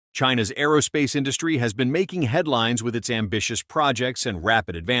China's aerospace industry has been making headlines with its ambitious projects and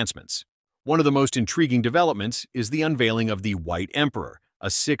rapid advancements. One of the most intriguing developments is the unveiling of the White Emperor,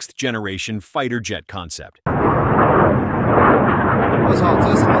 a sixth-generation fighter jet concept. The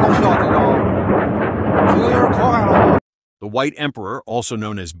White Emperor, also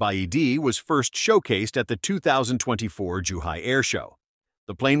known as Baidi, was first showcased at the 2024 Zhuhai Air Show.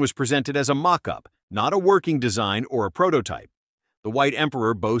 The plane was presented as a mock-up, not a working design or a prototype. The White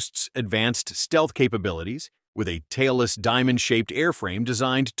Emperor boasts advanced stealth capabilities, with a tailless diamond-shaped airframe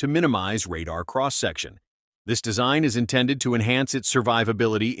designed to minimize radar cross-section. This design is intended to enhance its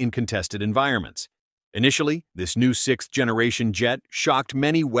survivability in contested environments. Initially, this new sixth-generation jet shocked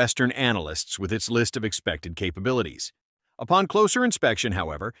many Western analysts with its list of expected capabilities. Upon closer inspection,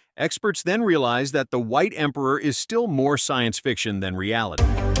 however, experts then realized that the White Emperor is still more science fiction than reality.